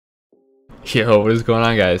Yo, what is going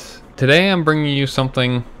on, guys? Today I'm bringing you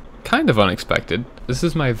something kind of unexpected. This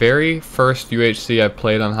is my very first UHC I've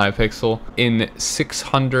played on Hypixel in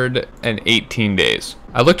 618 days.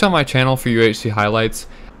 I looked on my channel for UHC highlights,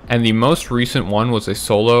 and the most recent one was a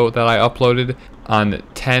solo that I uploaded on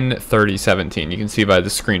 10/30/17. You can see by the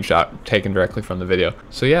screenshot taken directly from the video.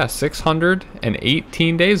 So yeah,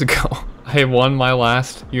 618 days ago, I won my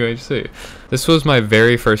last UHC. This was my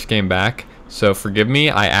very first game back. So forgive me,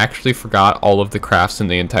 I actually forgot all of the crafts in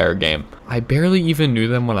the entire game. I barely even knew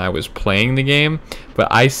them when I was playing the game, but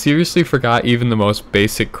I seriously forgot even the most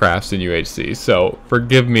basic crafts in UHC. So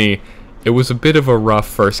forgive me, it was a bit of a rough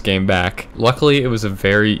first game back. Luckily, it was a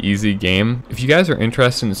very easy game. If you guys are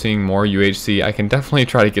interested in seeing more UHC, I can definitely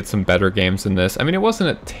try to get some better games than this. I mean, it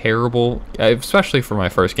wasn't a terrible, especially for my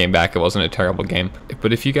first game back, it wasn't a terrible game.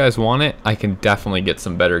 But if you guys want it, I can definitely get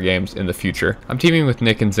some better games in the future. I'm teaming with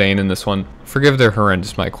Nick and Zane in this one. Forgive their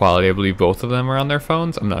horrendous mic quality. I believe both of them are on their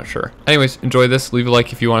phones. I'm not sure. Anyways, enjoy this. Leave a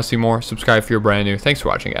like if you want to see more. Subscribe if you're brand new. Thanks for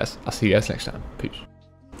watching, guys. I'll see you guys next time. Peace.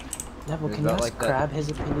 Yeah, well, can you ask Crab his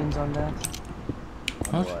opinions on that?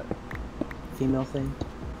 What? Female thing?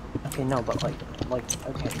 Okay, no, but like,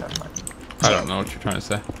 okay, never mind. I don't know what you're trying to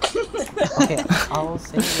say. Okay, I'll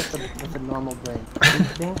say it with a normal brain. Do you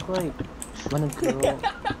think, like, when a girl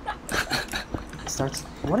starts...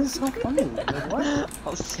 What is so funny? Like, what?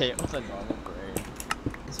 I'll say it with a normal brain.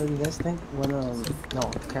 So you guys think when, no,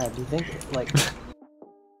 Crab, do you think, like...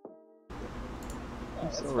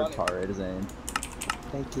 I'm so retarded, Zane.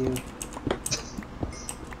 Thank you.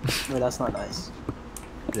 Wait, that's not nice.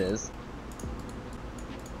 It is.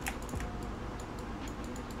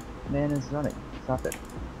 Man is running. Stop it.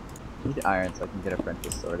 I need iron so I can get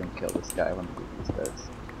apprentice sword and kill this guy when he starts.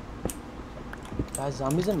 Guys,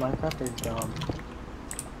 zombies in Minecraft are dumb.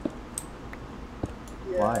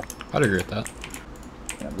 Yeah. Why? I'd agree with that.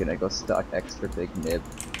 And I'm gonna go stock extra big nib.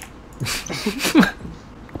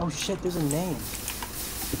 Oh shit, there's a name.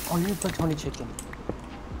 Oh, you put Tony Chicken.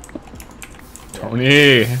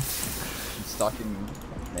 Tony! I'm stalking,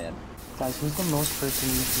 man. Guys, who's the most person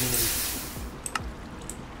in the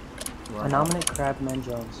community? I nominate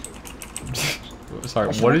CrabManJ. Sorry,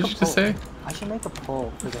 what did you just say? I should make a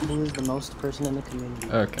poll for who is the most person in the community.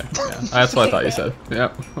 Okay, yeah, that's what I thought you said.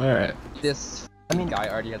 Yep, alright. This guy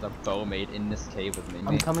already has a bow made in this cave with me.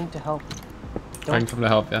 I'm coming to help. I can come to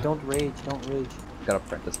help, yeah. Don't rage, don't rage. Got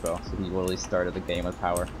apprentice bow, so he literally started the game with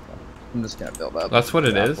power. So I'm just gonna build up. That's what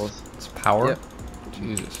it is? Apples. It's power? Yep.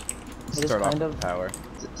 Jesus. It Start off kind with of power.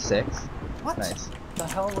 Is it 6? What? Nice. The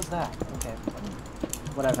hell was that? Okay.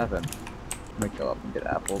 Whatever. Nothing. I'm gonna go up and get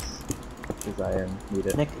apples. Because I need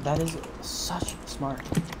it. Nick, that is such a smart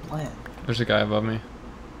plan. There's a guy above me.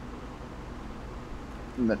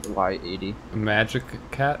 Y80. A magic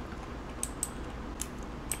cat?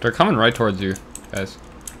 They're coming right towards you, guys.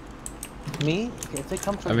 Me? If they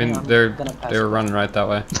come for I me, mean, I'm they gonna were running right that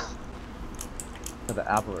way. So the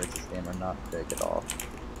apple rates this game are not big at all.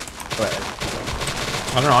 But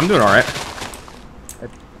I don't know, I'm doing alright.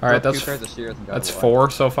 Alright, that's 4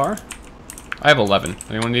 so far. I have 11.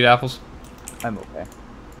 Anyone need apples? I'm okay.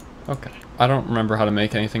 Okay. I don't remember how to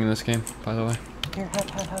make anything in this game, by the way. Here, have.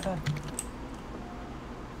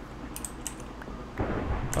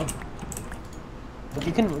 Oh. If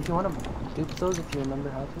you want to dupe those, if you remember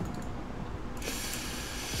how to. To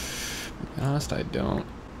be honest, I don't.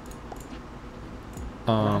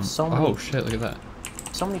 So many, oh shit, look at that.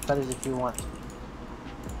 So many feathers if you want.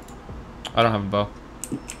 I don't have a bow.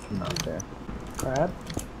 Not there. Crab?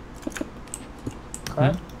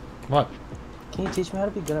 What? Can you teach me how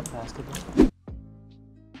to be good at basketball?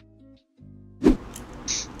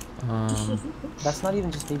 That's not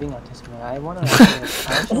even just me being autistic. I want to.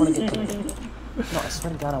 I actually want to get good at it. No, I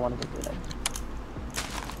swear to God, I want to get good at it.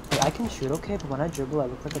 Like, I can shoot okay, but when I dribble, I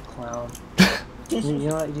look like a clown. Do you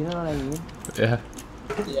know what I mean? Yeah.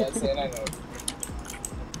 Yeah, Zane, I know.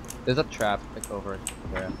 There's a trap like over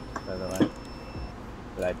there, by the way.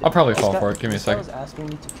 I'll probably fall for it. Give me a second. This guy was asking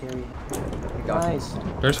me to carry him. Got Nice.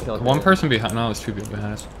 There's one person behind. No, there's 2 people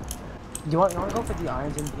behind us. You want to go for the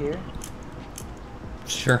irons in here?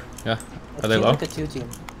 Sure. Yeah. It Are they seems low? like a 2-team.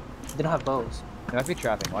 They don't have bows. They might be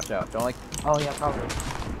trapping. Watch out. Don't like. Oh yeah, probably.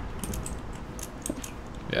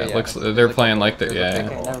 Yeah, it looks. They're playing like the. Yeah.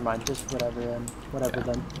 Okay, never mind. Just whatever then. Whatever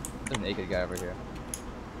then. There's a naked guy over here.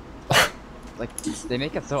 Like they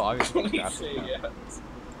make it so obvious. They're trapping.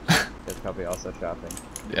 They're probably also trapping.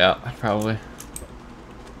 Yeah, probably.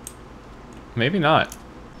 Maybe not.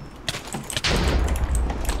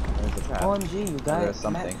 There's a trap. OMG, you guys. There's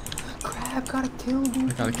something. Crab got a kill,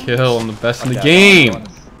 dude. I got a kill. I'm the best in the game.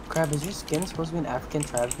 Crab, is your skin supposed to be an African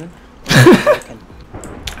tribesman? Or American?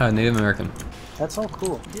 I Native American. That's all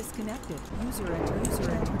cool. Disconnected. User entered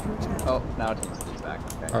your channel. Oh, now it's back.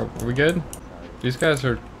 Okay. Are we good? These guys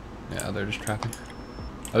are... Yeah, they're just trapping.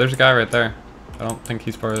 Oh, there's a guy right there. I don't think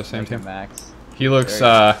he's part of the same team. Max. He looks,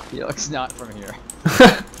 He looks not from here.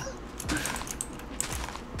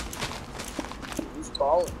 He's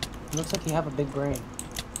balling. Looks like you have a big brain.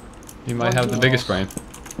 He might have the biggest brain.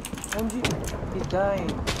 OMG, he's dying.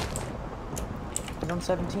 He's on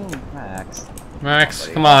 17. Max. Max,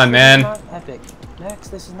 come on, man. This is not epic. Max,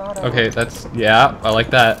 this is not epic. Okay, that's... Yeah, I like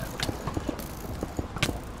that.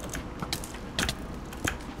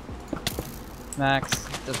 Max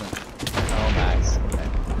doesn't. Oh, Max.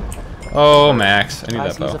 Okay. Oh, Max. I need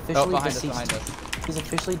Guys, that he's bow. officially behind deceased. us, behind us. He's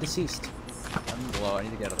officially deceased. I'm below. I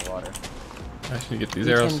need to get out of the water. I should get these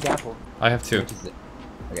You arrows. can gapple. I have 2. Which is it?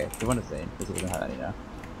 Okay, the one is Zane, because he doesn't have any now.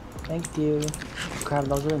 Thank you. Crab,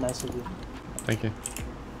 that was really nice of you. Thank you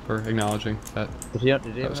for acknowledging that. Did he have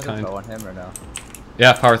was another kind. bow on him or no?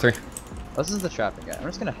 Yeah, power 3. Oh, this is the trapping guy. I'm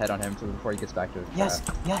just gonna head on him before he gets back to his Yes,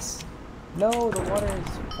 trap. yes. No, the water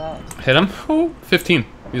is fast. Hit him. Oh, 15.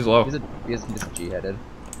 He's low. He's just G-headed.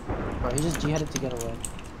 Bro, he just G-headed to get away.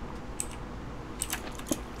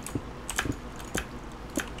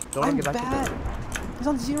 Don't I'm get back bad. to He's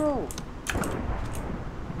on 0. the...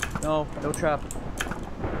 No, no trap.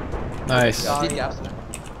 Nice. Yeah, he gaps him.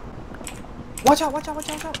 Watch out, watch out, watch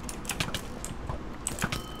out, watch out.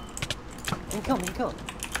 You can kill him, you can kill him.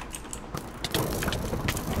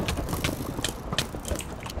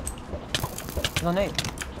 He's on 8.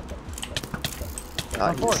 God,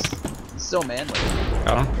 on 4. he's so manly.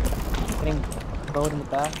 Got him. Getting bowed in the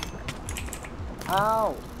back.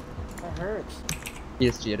 Ow. That hurts. He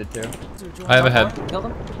is G-headed too. I have a head. Killed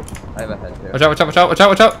him? I have a head too. Watch out, watch out, watch out, watch out,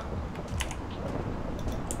 watch out!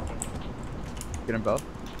 Get them both?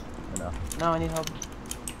 Or no? No, I need help.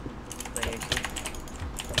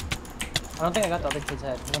 I don't think I got the other kid's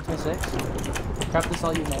head. 126? Crap, this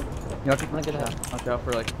all you, man. You know, I'm gonna get a head. watch out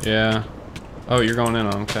for like... Yeah. Oh, you're going in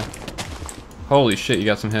on him, okay. Holy shit, you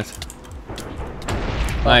got some hits.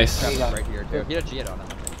 Nice. There you go. Right here too. He had a G-head on him,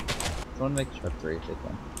 I think. Someone make sharp 3 if they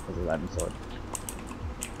can. Because of that and sword.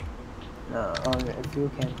 No, if you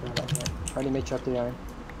can, I can't. I already made sharp 3 iron.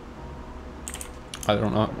 I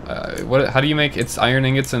don't know. What? How do you make... It's iron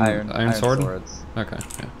ingots and iron sword? Swords. Okay,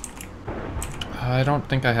 yeah. I don't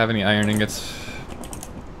think I have any iron ingots.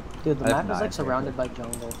 Dude, the I have map is like 9, surrounded by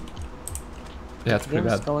jungle. Yeah, it's The pretty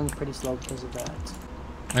game is bad. going pretty slow because of that.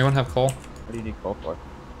 Anyone have coal? What do you need coal for?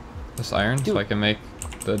 This iron, so Dude. I can make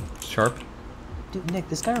the sharp? Dude, Nick,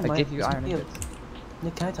 this guy reminds I gave you this iron might be a- ingots.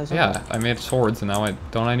 Nick, can I tell you something? Yeah, I made swords, and now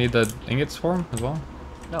don't I need the ingots for them as well?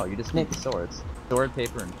 No, you just Nick. need the swords. Sword,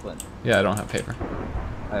 paper, and flint. Yeah, I don't have paper.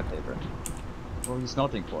 I have paper. What are you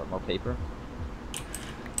smelting for? More paper?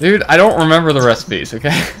 Dude, I don't remember the recipes, okay?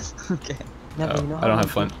 Okay. Never, Oh, you know I how don't when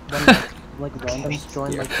have flint. Like randoms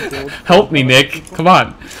join like the guild? Help me, Nick! Come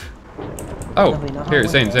on! Oh, Never, you know how here, when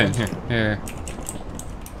Zane, randoms- here.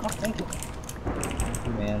 Oh, thank you.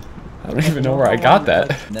 Man. I don't even know where I got that.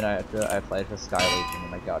 And then I applied for Sky Legion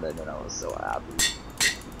and I got it and I was so happy.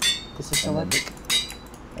 This is so And then- epic.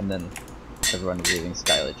 And then everyone was leaving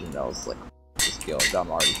Sky Legion and I was like, this guild, I'm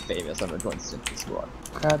already famous, I'm gonna join Symphony Squad.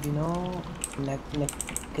 Crab, you know Nick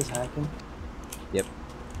is hacking? Yep.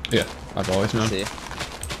 Yeah, I've always known. See?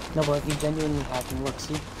 No, but if he's genuinely hacking, look,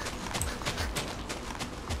 see?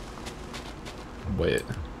 Wait.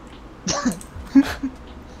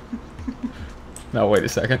 No, wait a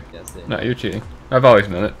second. Yeah, see. No, you're cheating. I've always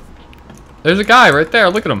known it. There's a guy right there,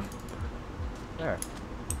 look at him. There.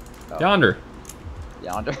 Oh. Yonder.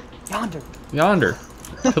 Yonder. Yonder! Yonder.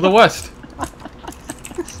 To the west.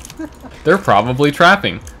 They're probably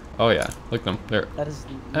trapping. Oh yeah, look at them. They're... That is.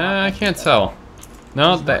 I can't tell.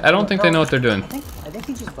 No, I don't think they know what they're doing. I think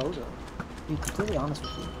he just bowed her. To be completely honest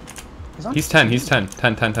with you. On He's 10, he's 10.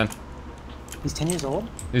 10. 10. He's 10 years old?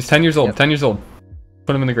 He's 10 years old, Yep. 10 years old.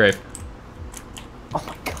 Put him in the grave. Oh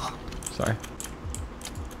my god. Sorry.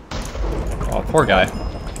 Oh, poor guy.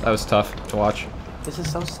 That was tough to watch. This is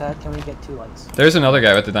so sad. Can we get 2 likes? There's another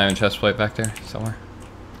guy with the diamond chest plate back there somewhere.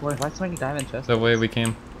 Why so many diamond chests? The way we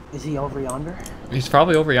came. Is he over yonder? He's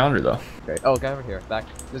probably over yonder though. Okay. Oh, guy over here. Back.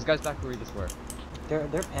 There's guys back where we just were. They're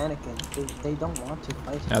panicking. They don't want to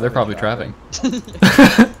fight. Yeah, they're probably trapping. Did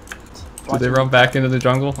Watch they them. run back into the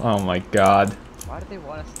jungle? Oh my god. Why do they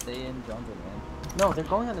want to stay in jungle, man? No, they're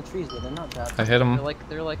going on the trees, but they're not trapping. I hit him.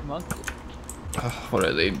 They're like monkeys. What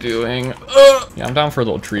are they doing? Yeah, I'm down for a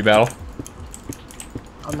little tree battle.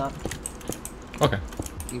 I'm not. Okay.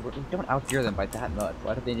 We don't outgear them by that much.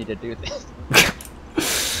 Why do they need to do this?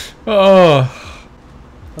 Oh.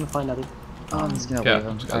 I'm gonna find other. I'm just gonna Yeah, leave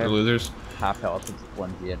them. these guys are losers. half health with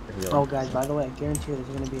 1D for healing. Oh, guys, by the way, I guarantee you there's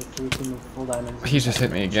gonna be a free team of full diamonds. He's just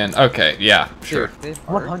hit me again. Okay, yeah, sure. Dude, they've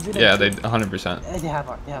art. 100. Yeah, they 100%. They have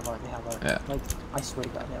art. They have art. They have art. Yeah. Like, I swear to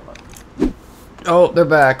God, they have art. Oh, they're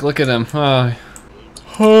back. Look at him.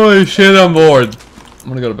 Holy shit, I'm bored. I'm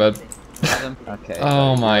gonna go to bed. Okay.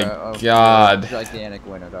 Oh so my you're a God. gigantic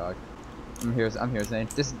winner, dog. I'm here, Zane.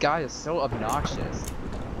 This guy is so obnoxious.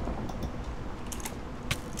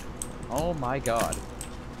 Oh my God.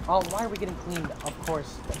 Oh, why are we getting cleaned? Of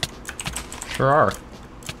course. Sure are.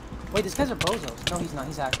 Wait, these guys are bozos. No, he's not.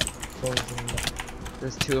 He's acting.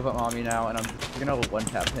 There's 2 of them on me now, and I'm gonna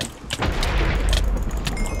one-tap him.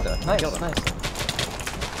 What the? Nice, Killed him. nice.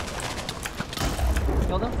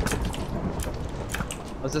 Killed him?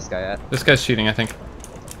 What's this guy at? This guy's cheating, I think.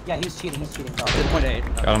 Yeah, he's cheating. He's cheating. Oh, 0.8.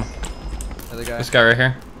 Got him. Other guy. This guy right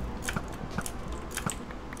here.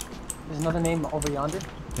 There's another name over yonder.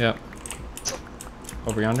 Yep.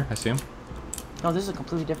 Over yonder, I see him. No, this is a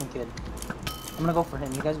completely different kid. I'm gonna go for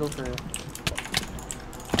him. You guys go for...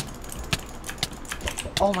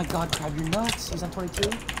 Oh my God, Crab, you're nuts. He's on 22.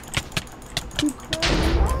 Dude, Crab,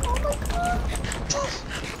 oh my God.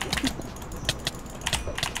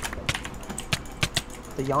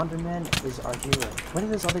 The yonder man is our hero. Where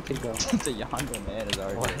did this other kid go? The yonder man is our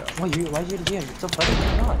hero. Wait, why'd you do it? It's so funny.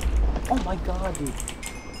 Oh my God. Oh my God, dude.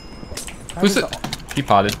 Crab Who's is it? He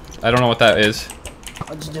potted. I don't know what that is.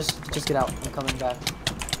 Just get out. I'm coming back.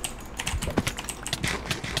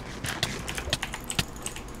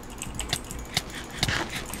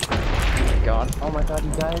 God. Oh my God,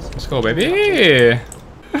 you guys. Let's go, baby.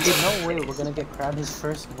 Dude, no way we're gonna get Crab his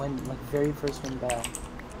first win, like very first win back.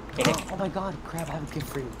 Oh my God, Crab, I have a gift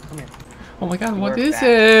for you. Come here. Oh my God, You what are is fat.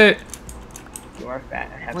 it? You are fat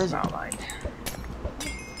and have Where is smile it? line.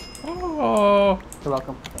 Oh, You're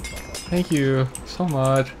welcome. thank you so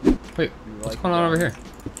much. Wait, what's going on over here?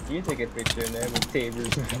 You can take a picture in there with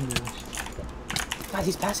tables and Guys,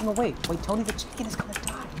 he's passing away. Wait, Tony the chicken is gonna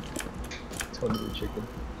die. Tony the chicken.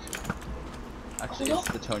 Actually, it's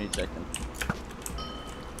the Tony chicken.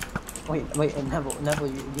 Wait, and Neville,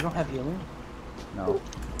 you don't have healing? No.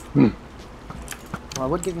 Well, I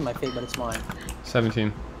would give you my fate, but it's mine.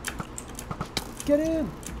 17. Get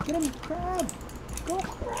him! Get him, Crab! Go,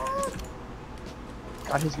 Crab!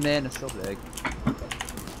 God, his man is so big.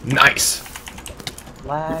 Nice.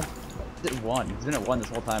 Lag. He's at 1. He's been at 1 this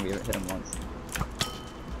whole time. We haven't hit him once.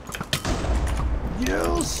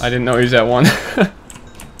 Yes! I didn't know he was at 1.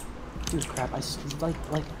 Dude, Crab,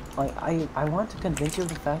 I want to convince you of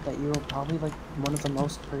the fact that you're probably like one of the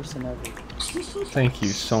most person ever. Thank you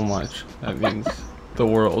so much. That means the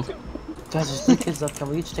world. Guys, there's 3 kids left. Can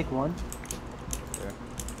we each take one? Sure.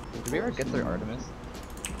 Did we ever get their Artemis?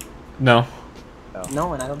 No. Oh.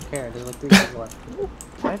 No, and I don't care. There's like 3 kids left. Do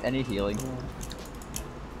I have any healing? Yeah.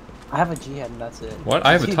 I have a G-head and that's it. What?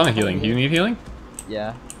 I have a ton of healing. Do you need healing?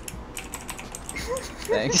 Yeah.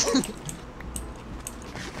 Thanks.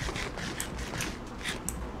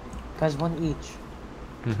 Guys, one each.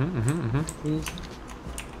 Please.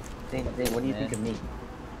 Dang, what do you think of me?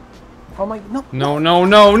 Oh my, no! No, no,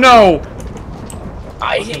 no, no!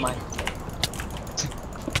 I Okay, hate mine.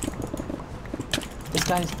 This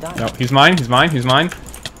guy's dying. No, he's mine, he's mine, he's mine.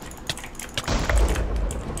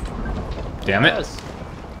 Damn it. Yes.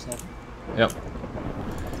 Yep.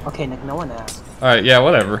 Okay, Nick, no one asked. Alright, yeah,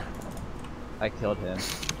 whatever. I killed him.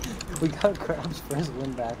 We got Crab's first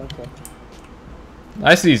win back, okay.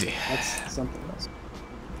 Nice and easy. That's something else.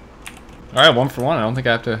 Alright, 1 for 1. I don't think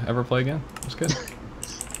I have to ever play again. That's good.